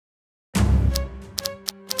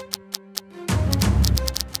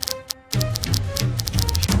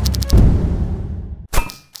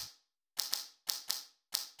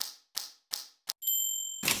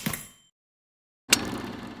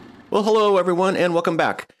Well, hello everyone, and welcome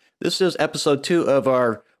back. This is episode 2 of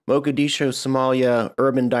our Mogadishu, Somalia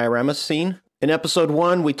urban diorama scene. In episode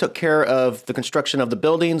 1, we took care of the construction of the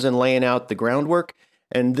buildings and laying out the groundwork.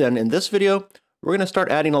 And then in this video, we're going to start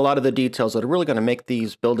adding a lot of the details that are really going to make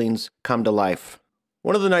these buildings come to life.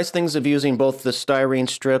 One of the nice things of using both the styrene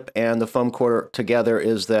strip and the foam core together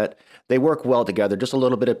is that they work well together. Just a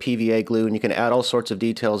little bit of PVA glue and you can add all sorts of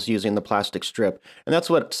details using the plastic strip. And that's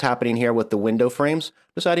what's happening here with the window frames.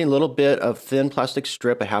 Just adding a little bit of thin plastic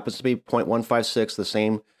strip. It happens to be 0.156, the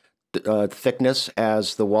same thickness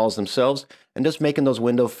as the walls themselves, and just making those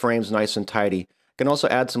window frames nice and tidy. Can also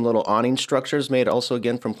add some little awning structures made also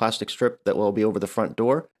again from plastic strip that will be over the front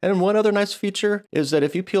door. And one other nice feature is that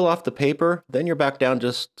if you peel off the paper, then you're back down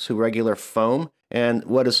just to regular foam. And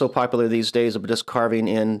what is so popular these days of just carving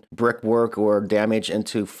in brickwork or damage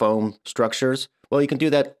into foam structures, well, you can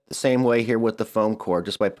do that the same way here with the foam core,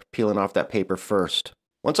 just by peeling off that paper first.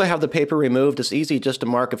 Once I have the paper removed, it's easy just to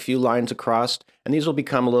mark a few lines across, and these will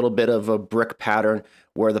become a little bit of a brick pattern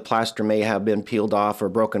where the plaster may have been peeled off or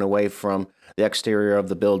broken away from the exterior of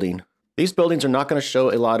the building. These buildings are not going to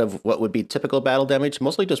show a lot of what would be typical battle damage,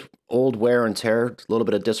 mostly just old wear and tear, a little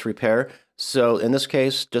bit of disrepair. So in this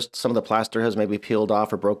case, just some of the plaster has maybe peeled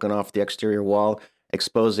off or broken off the exterior wall,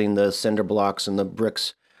 exposing the cinder blocks and the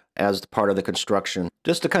bricks as part of the construction.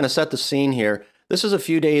 Just to kind of set the scene here, this is a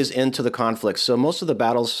few days into the conflict, so most of the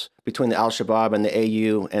battles between the Al-Shabaab and the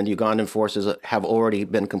AU and Ugandan forces have already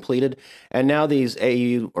been completed, and now these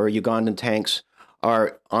AU or Ugandan tanks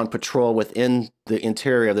are on patrol within the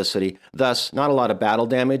interior of the city. Thus, not a lot of battle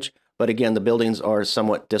damage, but again, the buildings are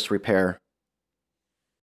somewhat disrepair.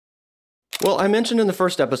 Well, I mentioned in the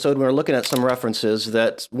first episode when we were looking at some references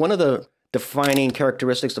that one of the defining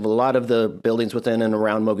characteristics of a lot of the buildings within and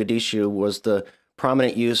around Mogadishu was the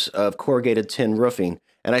prominent use of corrugated tin roofing,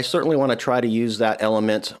 and I certainly want to try to use that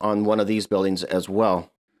element on one of these buildings as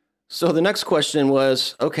well. So the next question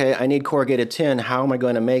was, okay, I need corrugated tin, how am I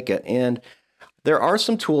going to make it? And there are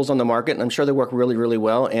some tools on the market, and I'm sure they work really, really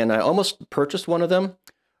well, and I almost purchased one of them,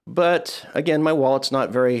 but again, my wallet's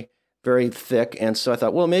not very thick, and so I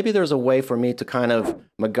thought, well, maybe there's a way for me to kind of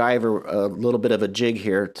MacGyver a little bit of a jig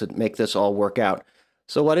here to make this all work out.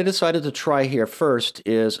 So what I decided to try here first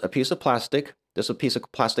is a piece of plastic, just a piece of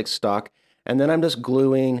plastic stock, and then I'm just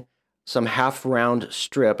gluing some half-round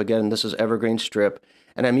strip. Again, this is evergreen strip,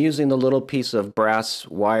 and I'm using the little piece of brass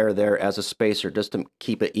wire there as a spacer just to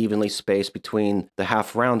keep it evenly spaced between the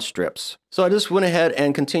half-round strips. So I just went ahead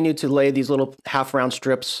and continued to lay these little half-round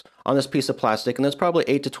strips on this piece of plastic, and there's probably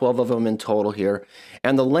 8 to 12 of them in total here.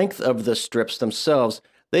 And the length of the strips themselves,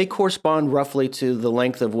 they correspond roughly to the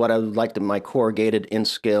length of what I would like my corrugated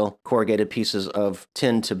in-scale corrugated pieces of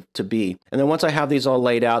tin to be. And then once I have these all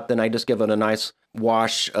laid out, then I just give it a nice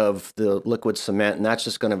wash of the liquid cement, and that's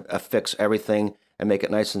just going to affix everything and make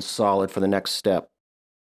it nice and solid for the next step.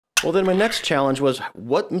 Well, then my next challenge was,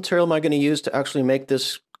 what material am I going to use to actually make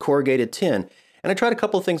this corrugated tin? And I tried a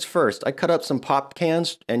couple of things first. I cut up some pop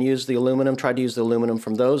cans and used the aluminum, tried to use the aluminum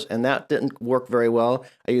from those, and that didn't work very well.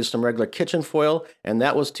 I used some regular kitchen foil, and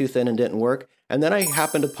that was too thin and didn't work. And then I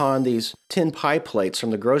happened upon these tin pie plates from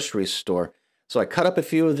the grocery store. So I cut up a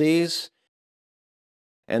few of these,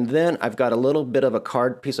 and then I've got a little bit of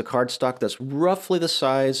a piece of cardstock that's roughly the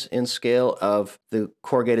size in scale of the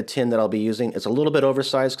corrugated tin that I'll be using. It's a little bit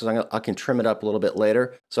oversized because I can trim it up a little bit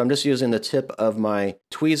later. So I'm just using the tip of my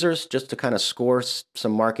tweezers just to kind of score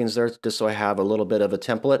some markings there, just so I have a little bit of a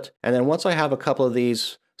template. And then once I have a couple of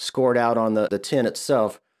these scored out on the tin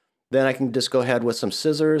itself, then I can just go ahead with some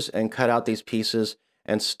scissors and cut out these pieces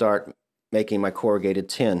and start making my corrugated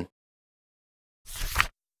tin.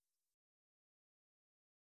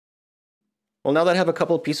 Well, now that I have a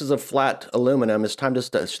couple of pieces of flat aluminum, it's time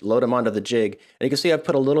just to load them onto the jig. And you can see I've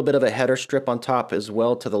put a little bit of a header strip on top as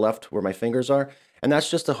well to the left where my fingers are. And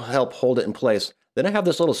that's just to help hold it in place. Then I have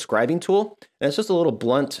this little scribing tool, and it's just a little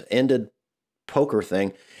blunt-ended poker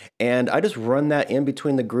thing. And I just run that in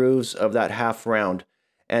between the grooves of that half round.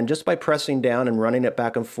 And just by pressing down and running it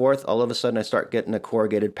back and forth, all of a sudden I start getting a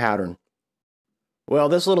corrugated pattern. Well,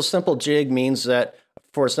 this little simple jig means that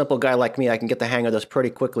for a simple guy like me, I can get the hang of this pretty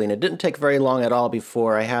quickly, and it didn't take very long at all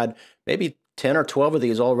before I had maybe 10 or 12 of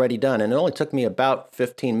these already done, and it only took me about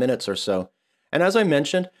 15 minutes or so. And as I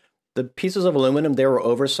mentioned, the pieces of aluminum, they were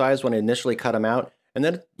oversized when I initially cut them out, and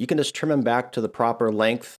then you can just trim them back to the proper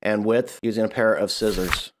length and width using a pair of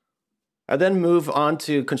scissors. I then move on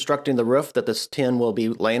to constructing the roof that this tin will be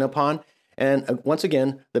laying upon. And once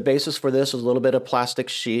again, the basis for this is a little bit of plastic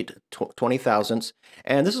sheet, 20 thousandths,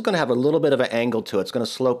 and this is going to have a little bit of an angle to it. It's going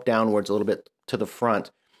to slope downwards a little bit to the front.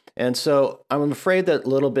 And so I'm afraid that a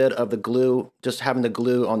little bit of the glue, just having the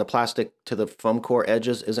glue on the plastic to the foam core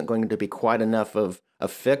edges isn't going to be quite enough of a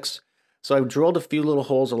fix. So I've drilled a few little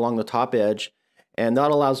holes along the top edge, and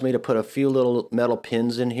that allows me to put a few little metal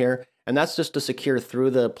pins in here. And that's just to secure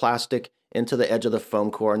through the plastic into the edge of the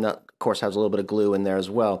foam core. And that, of course, has a little bit of glue in there as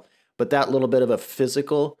well. But that little bit of a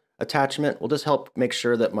physical attachment will just help make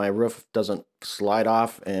sure that my roof doesn't slide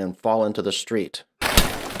off and fall into the street.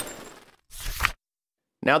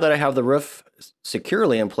 Now that I have the roof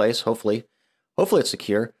securely in place, hopefully it's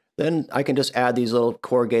secure, then I can just add these little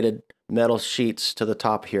corrugated metal sheets to the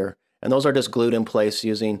top here. And those are just glued in place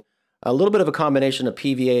using a little bit of a combination of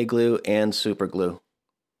PVA glue and super glue.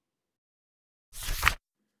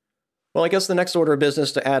 Well, I guess the next order of business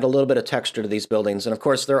is to add a little bit of texture to these buildings. And of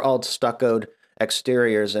course, they're all stuccoed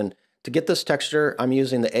exteriors. And to get this texture, I'm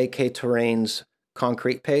using the AK Terrain's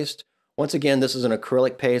concrete paste. Once again, this is an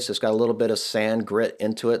acrylic paste. It's got a little bit of sand grit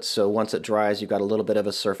into it. So once it dries, you've got a little bit of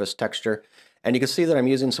a surface texture. And you can see that I'm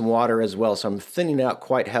using some water as well. So I'm thinning it out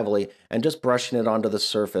quite heavily and just brushing it onto the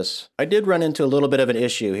surface. I did run into a little bit of an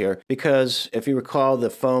issue here because if you recall, the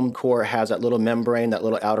foam core has that little membrane, that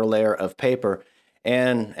little outer layer of paper.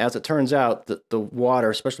 And as it turns out, the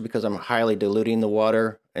water, especially because I'm highly diluting the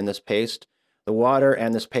water in this paste, the water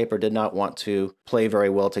and this paper did not want to play very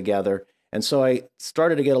well together. And so I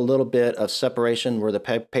started to get a little bit of separation where the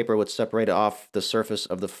paper would separate off the surface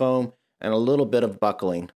of the foam and a little bit of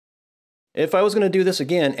buckling. If I was going to do this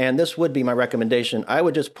again, and this would be my recommendation, I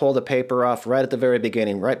would just pull the paper off right at the very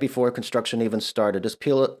beginning, right before construction even started. Just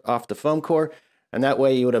peel it off the foam core, and that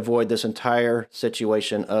way you would avoid this entire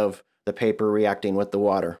situation of the paper reacting with the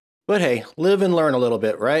water. But hey, live and learn a little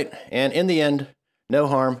bit, right? And in the end, no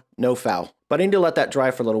harm, no foul. But I need to let that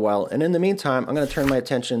dry for a little while. And in the meantime, I'm going to turn my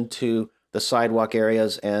attention to the sidewalk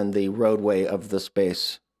areas and the roadway of the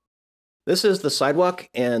space. This is the sidewalk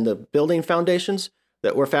and the building foundations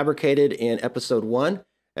that were fabricated in episode 1.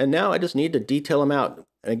 And now I just need to detail them out.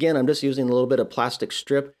 And again, I'm just using a little bit of plastic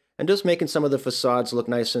strip and just making some of the facades look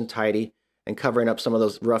nice and tidy and covering up some of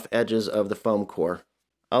those rough edges of the foam core.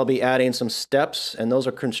 I'll be adding some steps, and those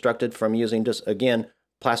are constructed from using just, again,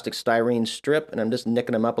 plastic styrene strip, and I'm just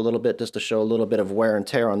nicking them up a little bit just to show a little bit of wear and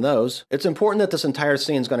tear on those. It's important that this entire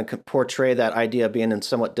scene is going to portray that idea of being in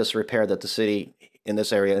somewhat disrepair that the city, in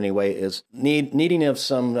this area anyway, is needing of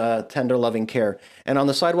some tender loving care. And on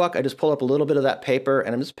the sidewalk, I just pull up a little bit of that paper,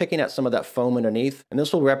 and I'm just picking at some of that foam underneath, and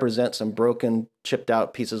this will represent some broken, chipped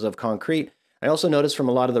out pieces of concrete. I also noticed from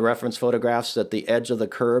a lot of the reference photographs that the edge of the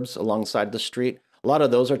curbs alongside the street, a lot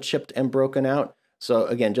of those are chipped and broken out. So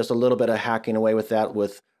again, just a little bit of hacking away with that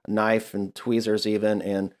with a knife and tweezers even,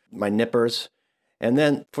 and my nippers. And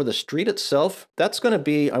then for the street itself, that's going to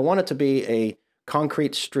be, I want it to be a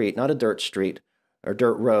concrete street, not a dirt street or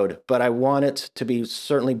dirt road, but I want it to be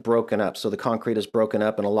certainly broken up. So the concrete is broken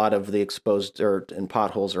up and a lot of the exposed dirt and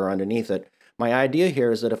potholes are underneath it. My idea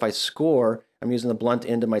here is that if I score, I'm using the blunt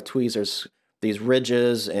end of my tweezers, these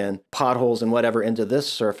ridges and potholes and whatever into this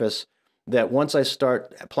surface, that once I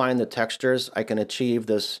start applying the textures, I can achieve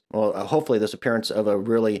this, well, hopefully this appearance of a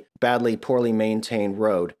really poorly maintained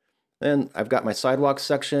road. Then I've got my sidewalk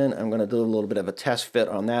section. I'm going to do a little bit of a test fit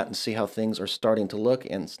on that and see how things are starting to look.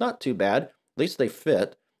 And it's not too bad. At least they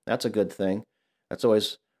fit. That's a good thing. That's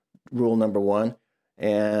always rule number 1.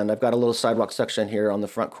 And I've got a little sidewalk section here on the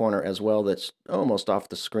front corner as well that's almost off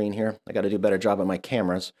the screen here. I got to do a better job on my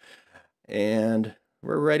cameras. And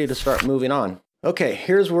we're ready to start moving on. Okay,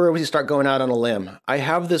 here's where we start going out on a limb. I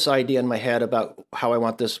have this idea in my head about how I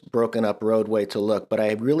want this broken up roadway to look, but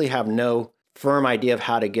I really have no firm idea of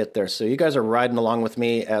how to get there. So you guys are riding along with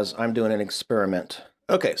me as I'm doing an experiment.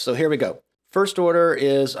 Okay, so here we go. First order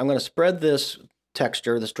is I'm going to spread this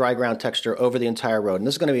texture, this dry ground texture, over the entire road. And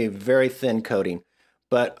this is going to be a very thin coating,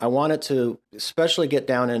 but I want it to especially get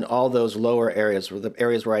down in all those lower areas, the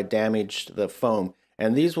areas where I damaged the foam.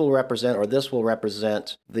 And these will represent, or this will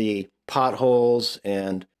represent, the potholes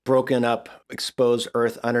and broken up exposed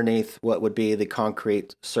earth underneath what would be the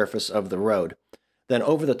concrete surface of the road. Then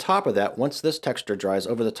over the top of that, once this texture dries,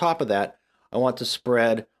 over the top of that, I want to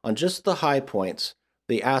spread on just the high points,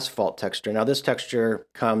 the asphalt texture. Now this texture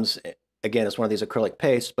comes, again, it's one of these acrylic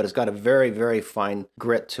pastes, but it's got a very, very fine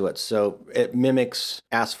grit to it. So it mimics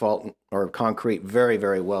asphalt or concrete very,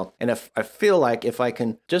 very well. And if I feel like if I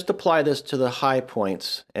can just apply this to the high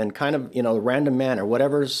points and kind of, random manner,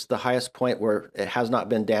 whatever's the highest point where it has not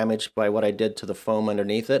been damaged by what I did to the foam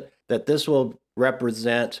underneath it, that this will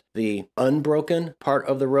represent the unbroken part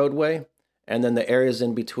of the roadway. and then the areas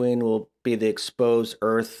in between will be the exposed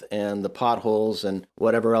earth and the potholes and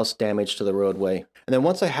whatever else damage to the roadway. And then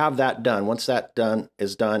once I have that done, once that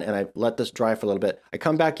is done and I let this dry for a little bit, I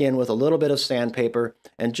come back in with a little bit of sandpaper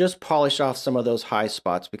and just polish off some of those high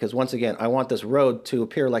spots, because once again, I want this road to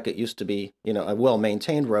appear like it used to be, you know, a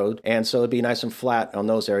well-maintained road, and so it'd be nice and flat on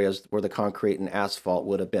those areas where the concrete and asphalt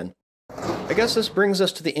would have been. I guess this brings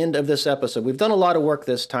us to the end of this episode. We've done a lot of work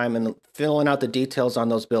this time in filling out the details on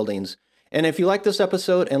those buildings. And if you like this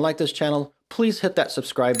episode and like this channel, please hit that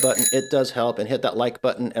subscribe button. It does help. And hit that like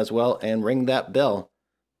button as well and ring that bell.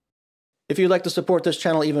 If you'd like to support this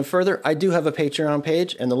channel even further, I do have a Patreon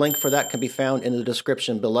page, and the link for that can be found in the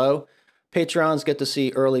description below. Patrons get to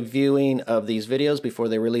see early viewing of these videos before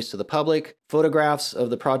they release to the public, photographs of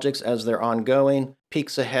the projects as they're ongoing,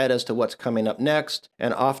 peeks ahead as to what's coming up next,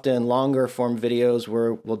 and often longer form videos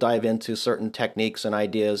where we'll dive into certain techniques and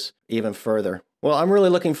ideas even further. Well, I'm really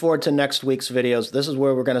looking forward to next week's videos. This is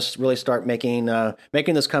where we're going to really start making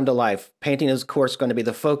this come to life. Painting is, of course, going to be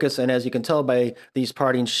the focus, and as you can tell by these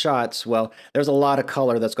parting shots, well, there's a lot of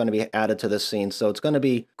color that's going to be added to this scene, so it's going to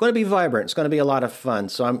be vibrant. It's going to be a lot of fun,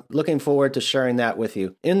 so I'm looking forward to sharing that with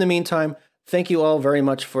you. In the meantime, thank you all very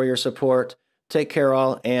much for your support. Take care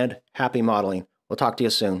all, and happy modeling. We'll talk to you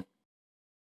soon.